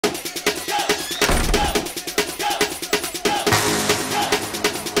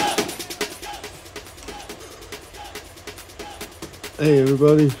Hey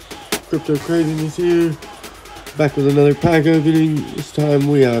everybody, Crypto Craziness here, back with another pack opening. This time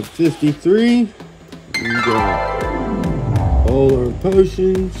we have 53. We got all our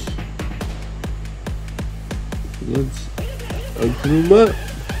potions. Let's open them up.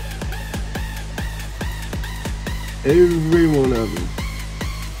 Every one of them.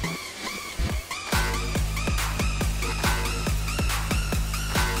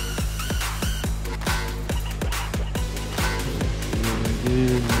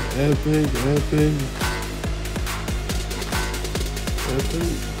 Epic.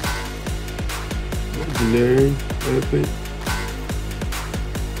 Legendary, epic.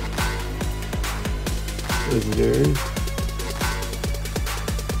 Legendary.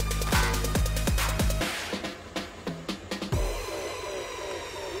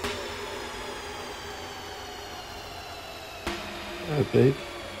 Epic.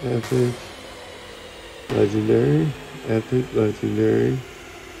 Legendary. Epic, legendary.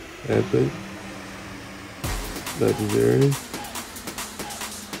 Epic. Legendary.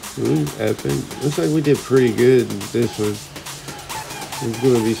 Ooh, epic. Looks like we did pretty good in this one. There's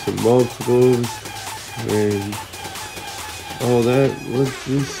gonna be some multiples and all that. Let's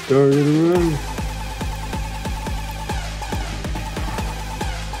just start it around.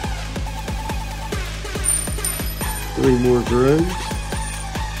 Three more drones.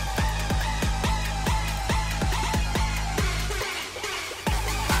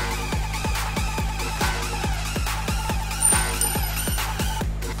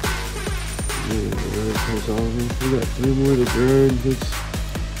 We got three more to drones. It's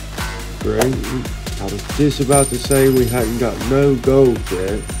great. I was just about to say we hadn't got no gold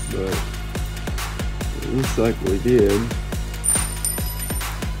yet, but it looks like we did.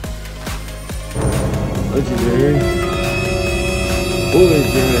 Legendary. Boy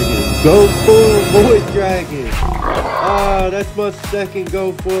Dragon. Gold foil Boy Dragon. Ah, that's my second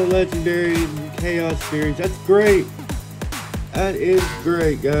gold foil legendary in Chaos series. That's great. That is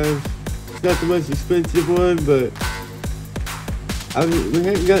great, guys. Not the most expensive one, but we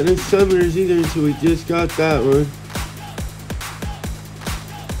hadn't gotten no summoners either until we just got that one.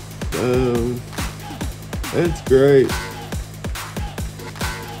 So that's great.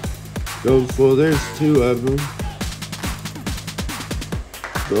 Gold foil, there's two of them.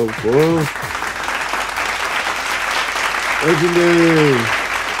 Gold foil. Legendary.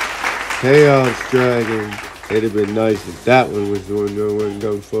 Chaos Dragon. It'd have been nice if that one was the one that wasn't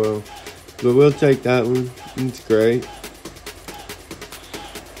gold foil. But we'll take that one. It's great.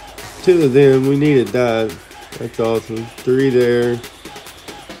 Two of them. We needed that. That's awesome. Three there.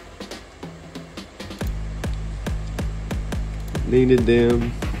 Needed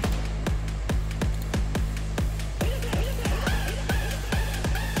them.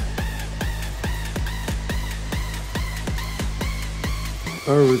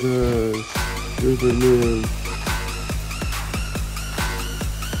 Arbitrage. Superman.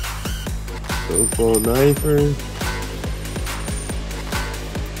 Gold foil knifer.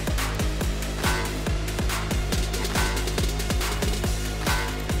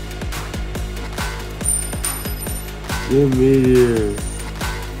 Gem meteor.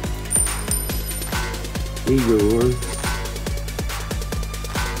 Igor.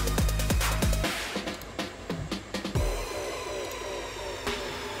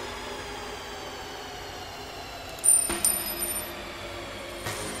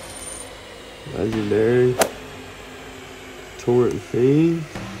 Legendary. Torrent Fiend.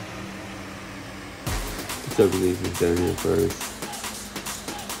 Let's open these ones down here first.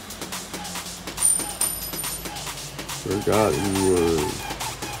 Forgotten One.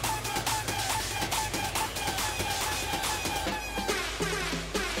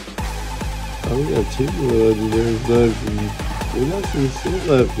 Oh, we got two more legendaries left. And we got some shit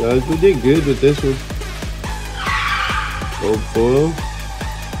left, guys. We did good with this one. Gold foil.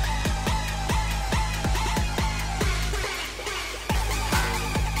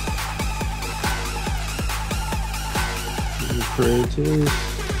 Apprentice.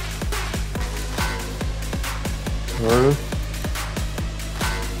 Tara.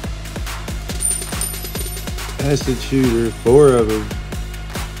 Acid Shooter. Four of them.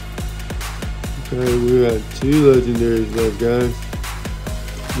 Okay, we got two legendaries left, guys.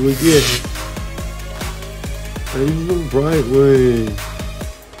 What do we get? Angel Brightwing.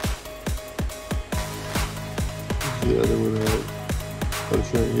 Where's the other one at? Oh, it's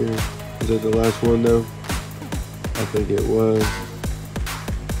right here. Is that the last one though? I think it was.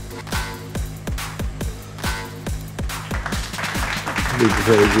 Need to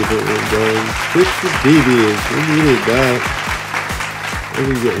try to get that one done. Switch to Devious. We needed that. I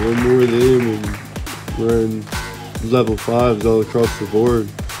can get one more of them and run level 5s all across the board.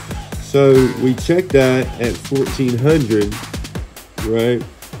 So we checked that at 1400, right?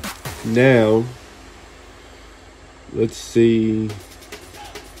 Now, let's see.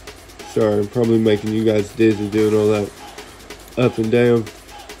 Sorry, I'm probably making you guys dizzy doing all that up and down.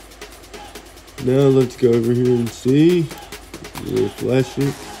 Now let's go over here and see. Refresh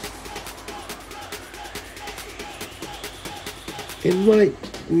it. It might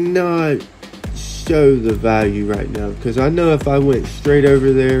not show the value right now, because I know if I went straight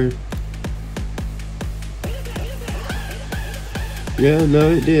over there. Yeah,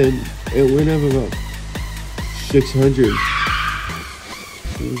 no, it did. It went up about 600.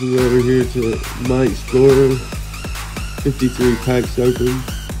 Moving over here to my Explorer. 53 packs open.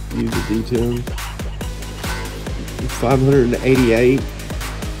 Use the details. 588.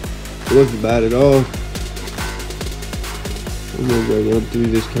 Wasn't bad at all. I'm gonna go run through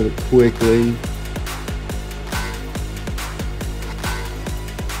this kind of quickly.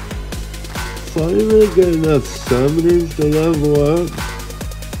 So I didn't really get enough summoners to level up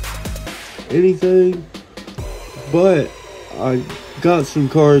anything, but I got some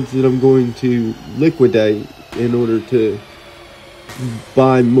cards that I'm going to liquidate in order to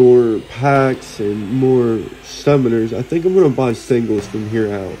buy more packs and more summoners. I think I'm going to buy singles from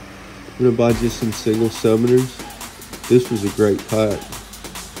here out. I'm going to buy just some single summoners. This was a great pack.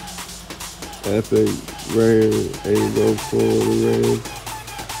 Epic, rare, and go for the rare.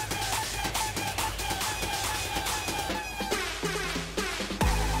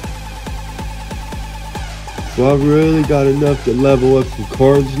 So I've really got enough to level up some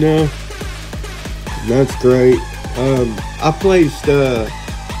cards now. And that's great. I placed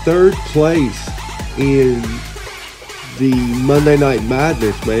 3rd place in the Monday Night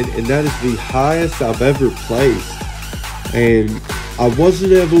Madness, man, and that is the highest I've ever placed. And I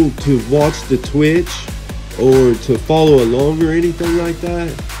wasn't able to watch the Twitch or to follow along or anything like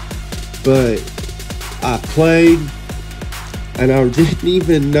that, but I played and I didn't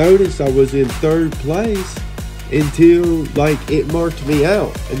even notice I was in 3rd place until like it marked me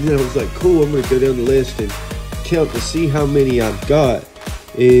out. And then I was like, cool, I'm gonna go down the list and count to see how many I've got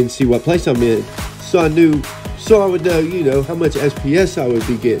and see what place I'm in. So I would know, you know, how much SPS I would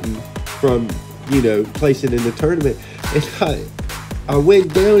be getting from, you know, placing in the tournament. And I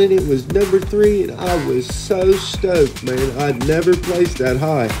went down and it was number 3, and I was so stoked, man. I'd never placed that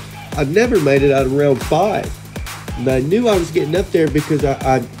high. I'd never made it out of round 5. And I knew I was getting up there because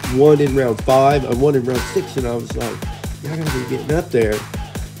I won in round 5. I won in round 6, and I was like, I gotta be getting up there.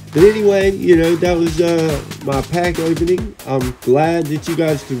 But anyway, you know, that was my pack opening. I'm glad that you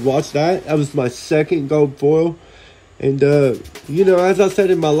guys could watch that. That was my 2nd gold foil. And, you know, as I said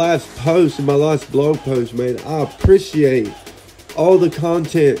in my last post, in my last blog post, man, I appreciate all the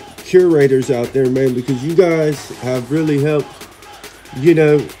content curators out there, man, because you guys have really helped, you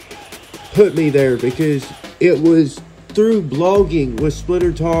know, put me there, because it was through blogging with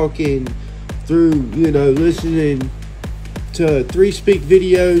Splinter Talk and through, you know, listening to 3Speak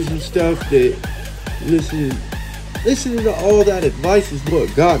videos and stuff, that listening to all that advice is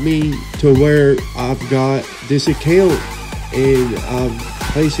what got me to where I've got this account, and I'm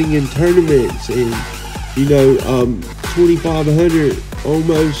placing in tournaments, and, you know, 2,500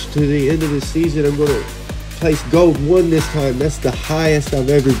 almost to the end of the season. I'm gonna place gold 1 this time. That's the highest I've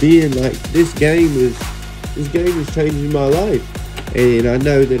ever been. Like, this game is changing my life, and I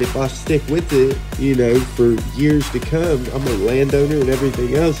know that if I stick with it, you know, for years to come, I'm a landowner and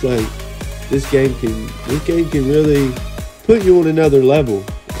everything else. Like, this game can really put you on another level,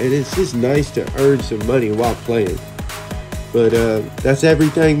 and it's just nice to earn some money while playing. But that's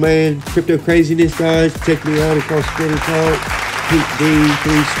everything, man. Crypto craziness, guys. Check me out across Splinter Talk, Pete D,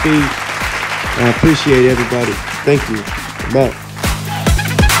 3Speak. I appreciate everybody. Thank you. I'm out.